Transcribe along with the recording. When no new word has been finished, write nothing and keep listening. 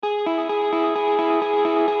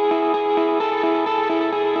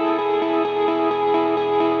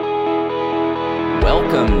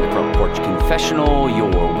Welcome to Front Porch Confessional, your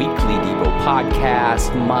weekly Devo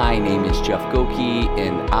podcast. My name is Jeff Goki,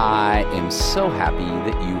 and I am so happy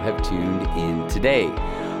that you have tuned in today.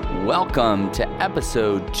 Welcome to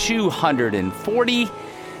episode 240,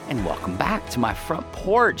 and welcome back to my front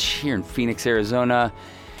porch here in Phoenix, Arizona.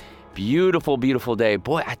 Beautiful, beautiful day.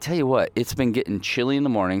 Boy, I tell you what, it's been getting chilly in the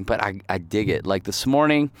morning, but I dig it. Like this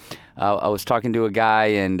morning, I was talking to a guy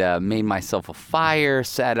and made myself a fire,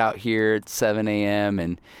 sat out here at 7 a.m.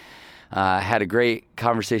 and had a great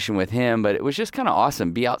conversation with him, but it was just kind of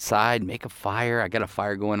awesome. Be outside, make a fire. I got a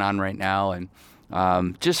fire going on right now,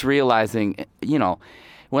 and just realizing, you know,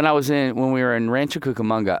 when we were in Rancho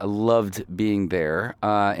Cucamonga, I loved being there,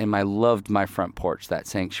 and I loved my front porch, that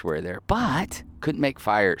sanctuary there, but couldn't make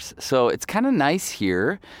fires. So it's kind of nice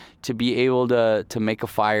here to be able to make a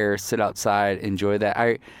fire, sit outside, enjoy that.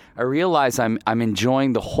 I realize I'm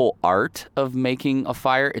enjoying the whole art of making a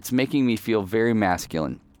fire. It's making me feel very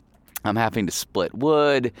masculine. I'm having to split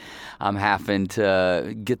wood. I'm having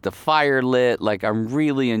to get the fire lit. Like, I'm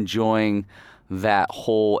really enjoying that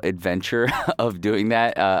whole adventure of doing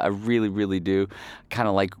that. I really, really do. Kind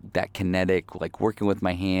of like that kinetic, like working with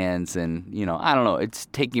my hands, and, you know, I don't know, it's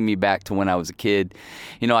taking me back to when I was a kid.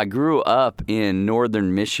 You know, I grew up in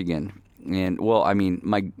northern Michigan, and, well, I mean,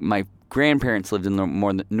 my grandparents lived in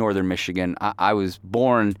northern Michigan. I was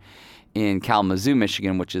born in Kalamazoo,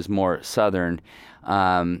 Michigan, which is more southern.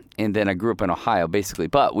 And then I grew up in Ohio, basically,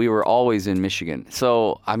 but we were always in Michigan.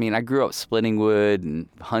 So, I mean, I grew up splitting wood and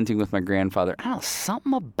hunting with my grandfather. I don't know,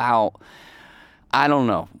 something about, I don't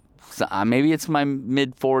know, maybe it's my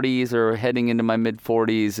mid-40s or heading into my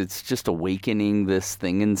mid-40s. It's just awakening this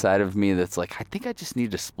thing inside of me that's like, I think I just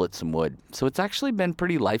need to split some wood. So it's actually been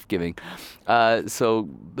pretty life-giving. So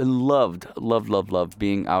loved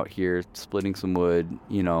being out here, splitting some wood,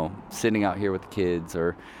 you know, sitting out here with the kids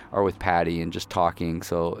or with Patty and just talking.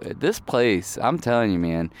 So this place, I'm telling you,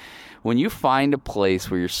 man, when you find a place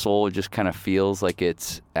where your soul just kind of feels like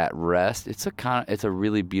it's at rest, it's a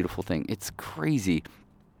really beautiful thing. It's crazy.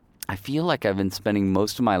 I feel like I've been spending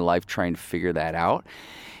most of my life trying to figure that out.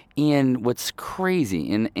 And what's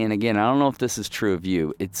crazy, and again, I don't know if this is true of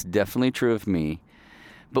you, it's definitely true of me,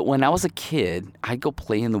 but when I was a kid, I'd go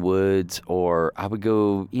play in the woods, or I would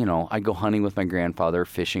go, you know, I'd go hunting with my grandfather,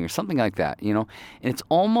 fishing or something like that, you know? And it's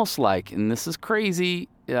almost like, and this is crazy,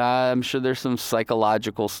 I'm sure there's some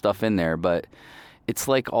psychological stuff in there, but it's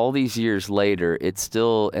like all these years later, it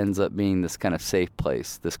still ends up being this kind of safe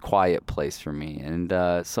place, this quiet place for me. And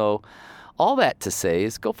so all that to say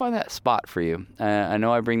is go find that spot for you. I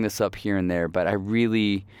know I bring this up here and there, but I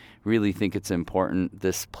really, really think it's important.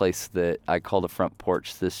 This place that I call the front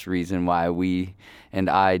porch, this reason why we and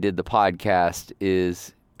I did the podcast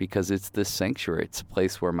is because it's this sanctuary. It's a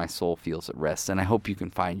place where my soul feels at rest, and I hope you can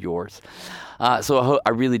find yours. So I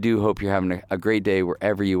really do hope you're having a great day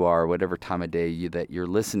wherever you are, whatever time of day that you're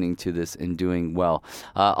listening to this and doing well.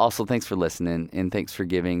 Also, thanks for listening, and thanks for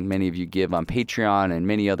giving. Many of you give on Patreon and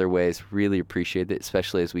many other ways. Really appreciate it,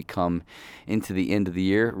 especially as we come into the end of the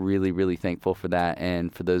year. Really, really thankful for that.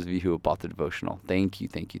 And for those of you who have bought the devotional, thank you.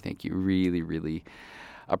 Really, really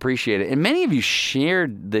appreciate it. And many of you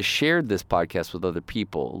shared this podcast with other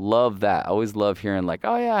people. Love that. I always love hearing like,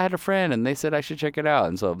 oh yeah, I had a friend and they said I should check it out.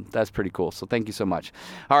 And so that's pretty cool. So thank you so much.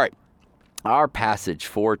 All right. Our passage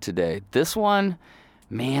for today. This one,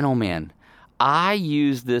 man, oh man. I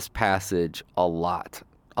use this passage a lot,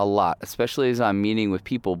 especially as I'm meeting with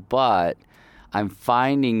people, but I'm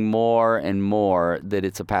finding more and more that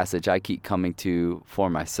it's a passage I keep coming to for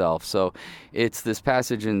myself. So it's this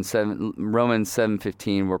passage in Romans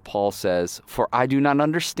 7:15 where Paul says, "For I do not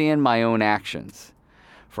understand my own actions,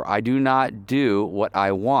 for I do not do what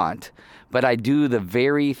I want, but I do the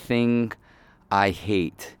very thing I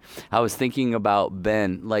hate." I was thinking about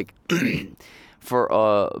Ben, like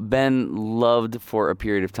Ben loved for a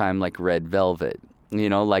period of time like red velvet.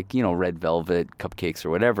 Red velvet cupcakes or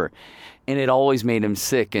whatever. And it always made him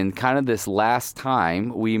sick. And kind of this last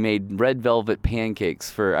time, we made red velvet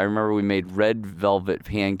pancakes I remember we made red velvet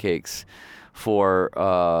pancakes we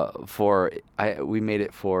made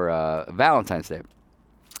it for Valentine's Day.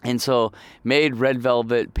 And so made red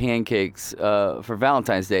velvet pancakes for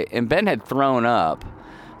Valentine's Day. And Ben had thrown up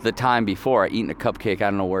the time before, eating a cupcake. I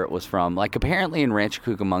don't know where it was from. Like, apparently in Rancho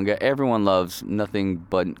Cucamonga, everyone loves nothing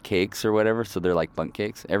but cakes or whatever, so they're like bundt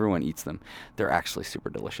cakes. Everyone eats them. They're actually super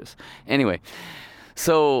delicious. Anyway,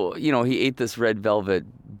 so, you know, he ate this red velvet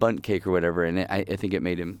bundt cake or whatever, and I think it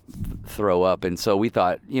made him throw up. And so we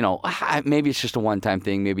thought, you know, maybe it's just a one-time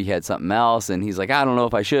thing. Maybe he had something else, and he's like, I don't know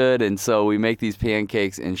if I should. And so we make these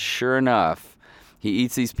pancakes, and sure enough, he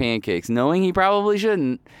eats these pancakes, knowing he probably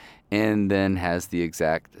shouldn't, and then has the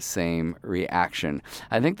exact same reaction.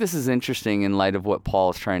 I think this is interesting in light of what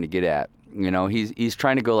Paul is trying to get at. He's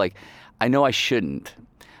trying to go like, I know I shouldn't.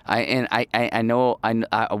 I know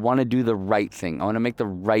I want to do the right thing. I want to make the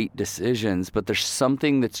right decisions, but there's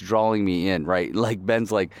something that's drawing me in, right? Like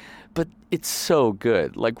Ben's like, but it's so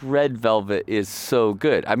good. Like red velvet is so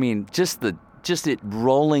good. I mean, just it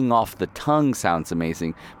rolling off the tongue sounds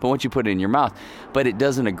amazing, but once you put it in your mouth, but it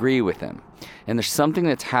doesn't agree with him. And there's something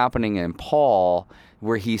that's happening in Paul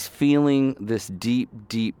where he's feeling this deep,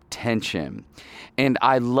 deep tension. And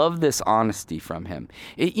I love this honesty from him.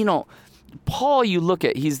 Paul,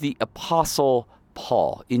 he's the Apostle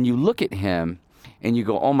Paul, and you look at him and you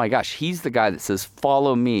go, oh my gosh, he's the guy that says,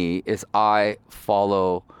 follow me as I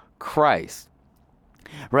follow Christ.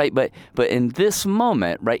 Right? But in this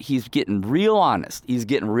moment, right, he's getting real honest. He's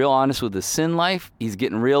getting real honest with his sin life. He's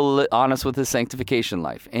getting real honest with his sanctification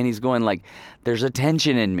life. And he's going like, there's a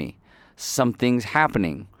tension in me. Something's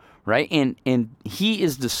happening, right? And he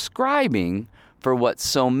is describing for what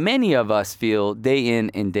so many of us feel day in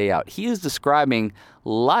and day out. He is describing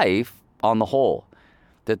life on the whole,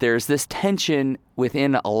 that there's this tension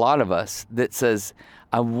within a lot of us that says,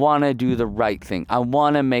 I want to do the right thing. I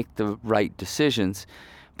want to make the right decisions,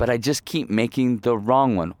 but I just keep making the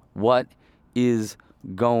wrong one. What is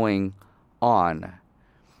going on?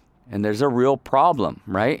 And there's a real problem,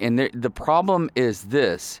 right? And the problem is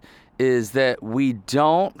this, is that we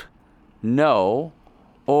don't know,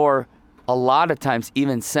 or a lot of times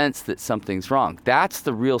even sense that something's wrong. That's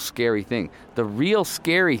the real scary thing. The real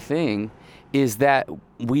scary thing is that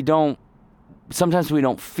sometimes we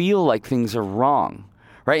don't feel like things are wrong,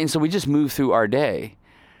 right? And so we just move through our day,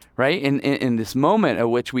 right? In this moment at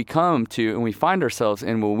which we come to and we find ourselves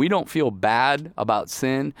in, when we don't feel bad about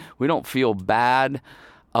sin, we don't feel bad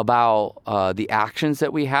about the actions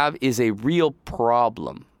that we have, is a real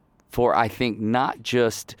problem for, I think, not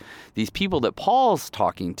just these people that Paul's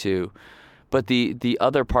talking to, but the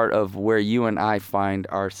other part of where you and I find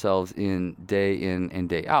ourselves in and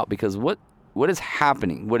day out. Because what is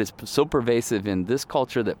happening, what is so pervasive in this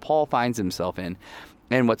culture that Paul finds himself in,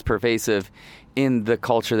 and what's pervasive in the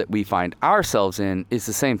culture that we find ourselves in, is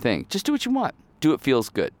the same thing. Just do what you want. Do what feels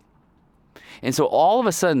good. And so all of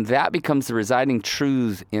a sudden, that becomes the residing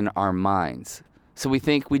truth in our minds. So we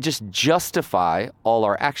think we just justify all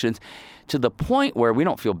our actions to the point where we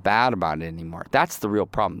don't feel bad about it anymore. That's the real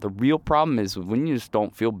problem. The real problem is when you just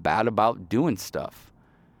don't feel bad about doing stuff.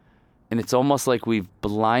 And it's almost like we've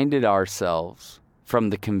blinded ourselves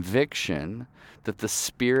from the conviction that the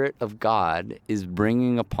Spirit of God is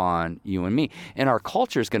bringing upon you and me. And our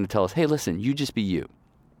culture is going to tell us, hey, listen, you just be you.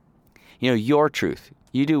 Your truth.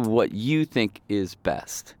 You do what you think is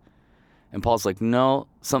best. And Paul's like, no,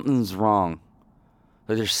 something's wrong.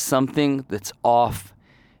 There's something that's off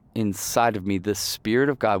inside of me. The Spirit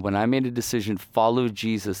of God, when I made a decision to follow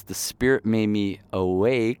Jesus, the Spirit made me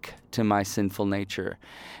awake to my sinful nature.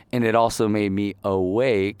 And it also made me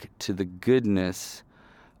awake to the goodness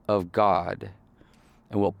of God.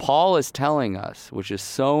 And what Paul is telling us, which is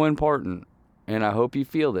so important, and I hope you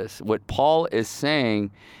feel this, what Paul is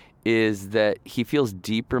saying is that he feels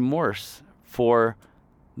deep remorse for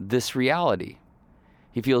this reality.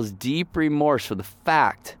 He feels deep remorse for the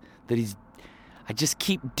fact that I just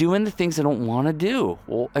keep doing the things I don't want to do.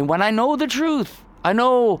 And when I know the truth, I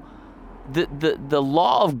know the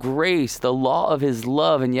law of grace, the law of his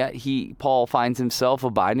love, and yet Paul finds himself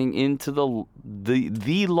abiding into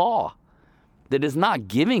the law that is not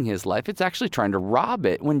giving his life. It's actually trying to rob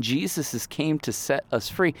it when Jesus came to set us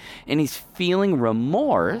free. And he's feeling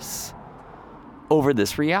remorse over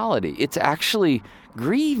this reality. It's actually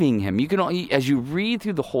grieving him. You can, as you read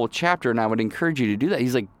through the whole chapter, and I would encourage you to do that,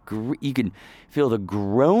 he's like, you can feel the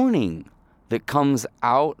groaning that comes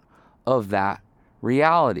out of that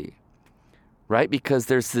reality, right? Because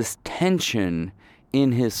there's this tension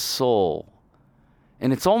in his soul.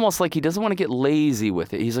 And it's almost like he doesn't want to get lazy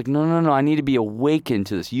with it. He's like, no, I need to be awakened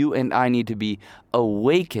to this. You and I need to be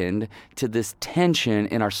awakened to this tension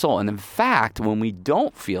in our soul. And in fact, when we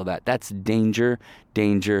don't feel that, that's danger,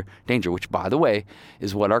 which, by the way,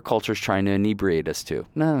 is what our culture is trying to inebriate us to.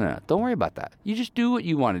 No, don't worry about that. You just do what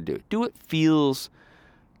you want to do. Do what feels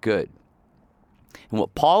good. And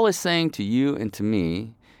what Paul is saying to you and to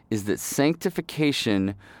me is that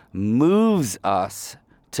sanctification moves us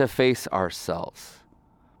to face ourselves.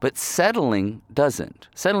 But settling doesn't.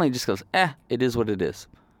 Settling just goes, it is what it is.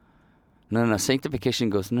 No. Sanctification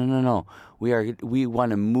goes, no. We want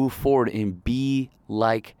to move forward and be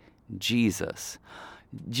like Jesus.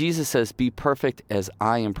 Jesus says, be perfect as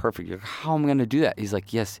I am perfect. You're like, how am I going to do that? He's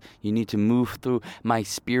like, yes, you need to move through. My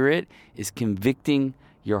Spirit is convicting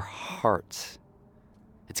your hearts.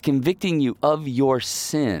 It's convicting you of your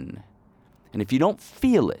sin. And if you don't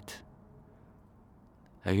feel it,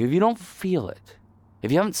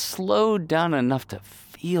 if you haven't slowed down enough to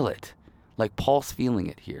feel it, like Paul's feeling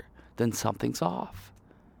it here, then something's off.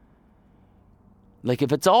 Like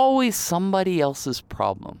if it's always somebody else's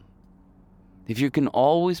problem, if you can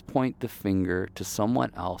always point the finger to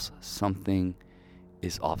someone else, something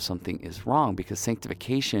is off, something is wrong, because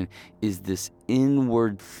sanctification is this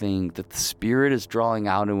inward thing that the Spirit is drawing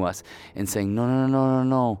out of us and saying,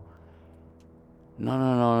 no,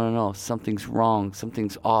 something's wrong,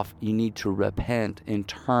 something's off, you need to repent and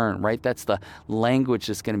turn, right? That's the language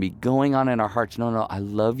that's going to be going on in our hearts. No, I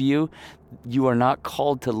love you. You are not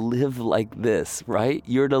called to live like this, right?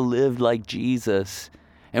 You're to live like Jesus.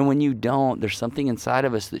 And when you don't, there's something inside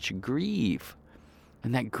of us that should grieve.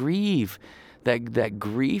 And that grief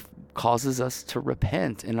causes us to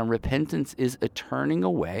repent. And our repentance is a turning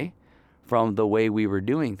away from the way we were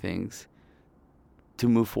doing things to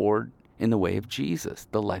move forward in the way of Jesus,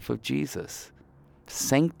 the life of Jesus,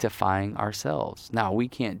 sanctifying ourselves. Now, we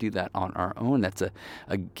can't do that on our own. That's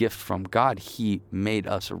a gift from God. He made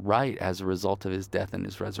us right as a result of his death and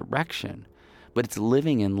his resurrection. But it's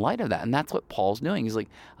living in light of that. And that's what Paul's doing. He's like,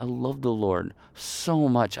 I love the Lord so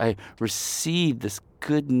much. I received this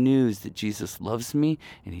good news that Jesus loves me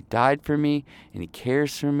and he died for me and he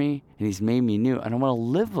cares for me and he's made me new. And I want to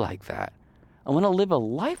live like that. I want to live a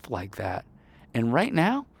life like that. And right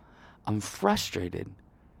now, I'm frustrated.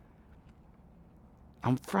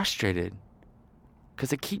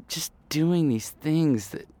 Because I keep just doing these things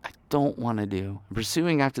that I don't want to do. I'm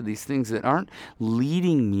pursuing after these things that aren't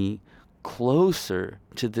leading me closer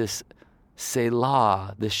to this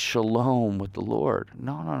Selah, this shalom with the Lord.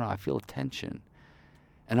 No, I feel tension.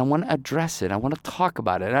 And I want to address it. I want to talk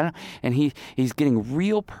about it. And he's getting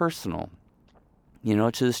real personal,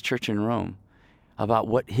 to this church in Rome about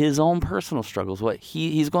what his own personal struggles, what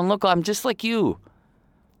he's going, look, I'm just like you.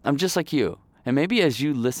 And maybe as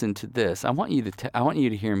you listen to this, I want you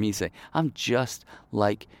to hear me say, I'm just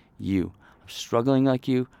like you. I'm struggling like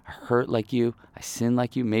you. I hurt like you. I sin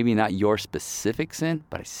like you. Maybe not your specific sin,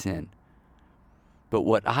 but I sin. But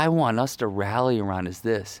what I want us to rally around is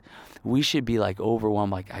this. We should be like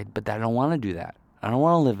overwhelmed, but I don't want to do that. I don't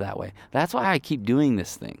want to live that way. That's why I keep doing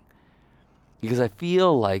this thing. Because I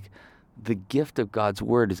feel like the gift of God's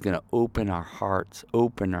word is going to open our hearts,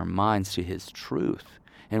 open our minds to his truth.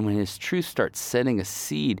 And when his truth starts setting a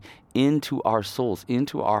seed into our souls,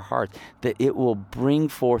 into our hearts, that it will bring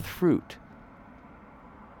forth fruit.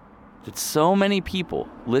 That so many people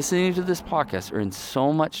listening to this podcast are in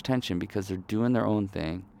so much tension because they're doing their own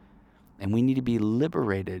thing. And we need to be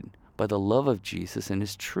liberated by the love of Jesus and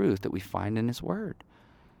his truth that we find in his word.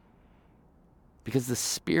 Because the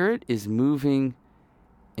Spirit is moving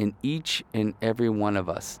in each and every one of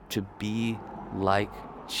us to be like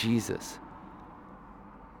Jesus.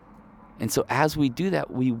 And so as we do that,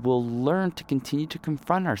 we will learn to continue to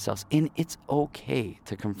confront ourselves. And it's okay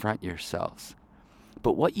to confront yourselves.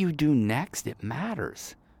 But what you do next, it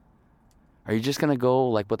matters. Are you just going to go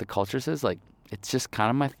like what the culture says? Like, it's just kind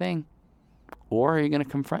of my thing. Or are you going to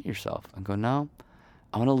confront yourself and go, no,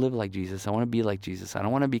 I want to live like Jesus. I want to be like Jesus. I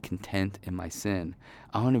don't want to be content in my sin.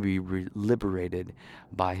 I want to be liberated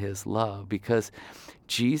by his love, because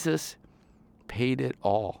Jesus paid it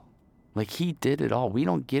all. Like, he did it all. We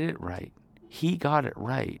don't get it right. He got it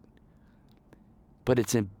right. But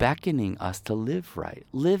it's in beckoning us to live right.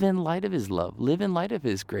 Live in light of his love. Live in light of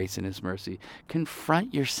his grace and his mercy.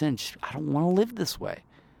 Confront your sin. I don't want to live this way.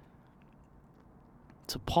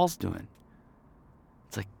 That's what Paul's doing.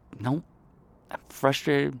 It's like, no, I'm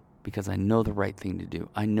frustrated because I know the right thing to do.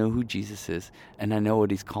 I know who Jesus is, and I know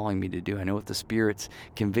what he's calling me to do. I know what the Spirit's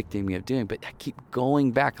convicting me of doing, but I keep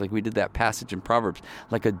going back, like we did that passage in Proverbs,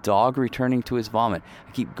 like a dog returning to his vomit.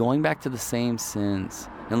 I keep going back to the same sins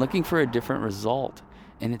and looking for a different result,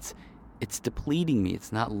 and it's depleting me.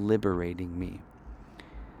 It's not liberating me.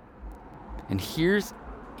 And here's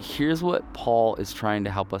what Paul is trying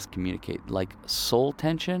to help us communicate. Like soul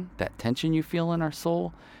tension, that tension you feel in our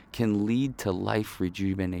soul, can lead to life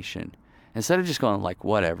rejuvenation. Instead of just going like,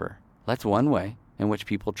 whatever. That's one way in which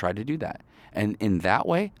people try to do that. And in that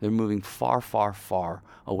way, they're moving far, far, far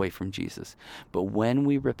away from Jesus. But when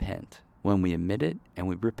we repent, when we admit it and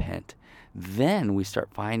we repent, then we start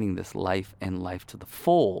finding this life and life to the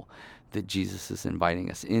full that Jesus is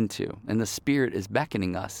inviting us into, and the Spirit is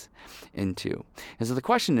beckoning us into. And so the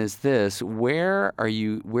question is this: where do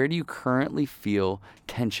you currently feel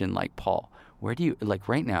tension like Paul? Where do you, like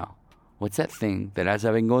right now, what's that thing that as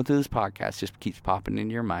I've been going through this podcast just keeps popping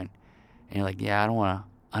into your mind? And you're like, yeah, I don't want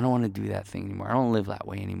I don't want to do that thing anymore. I don't live that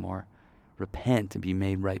way anymore. Repent and be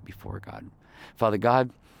made right before God. Father God,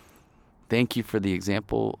 thank you for the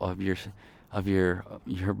example of your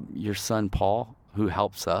son Paul, who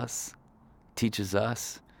helps us, teaches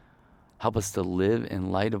us, help us to live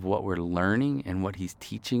in light of what we're learning and what he's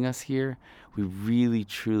teaching us here. We really,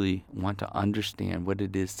 truly want to understand what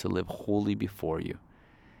it is to live holy before you.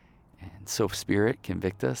 And so, Spirit,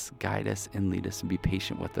 convict us, guide us, and lead us, and be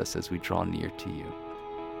patient with us as we draw near to you.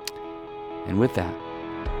 And with that,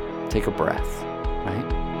 take a breath,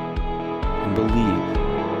 right? And believe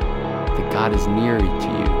that God is nearer to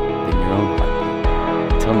you than your own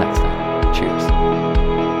heartbeat. Until next time.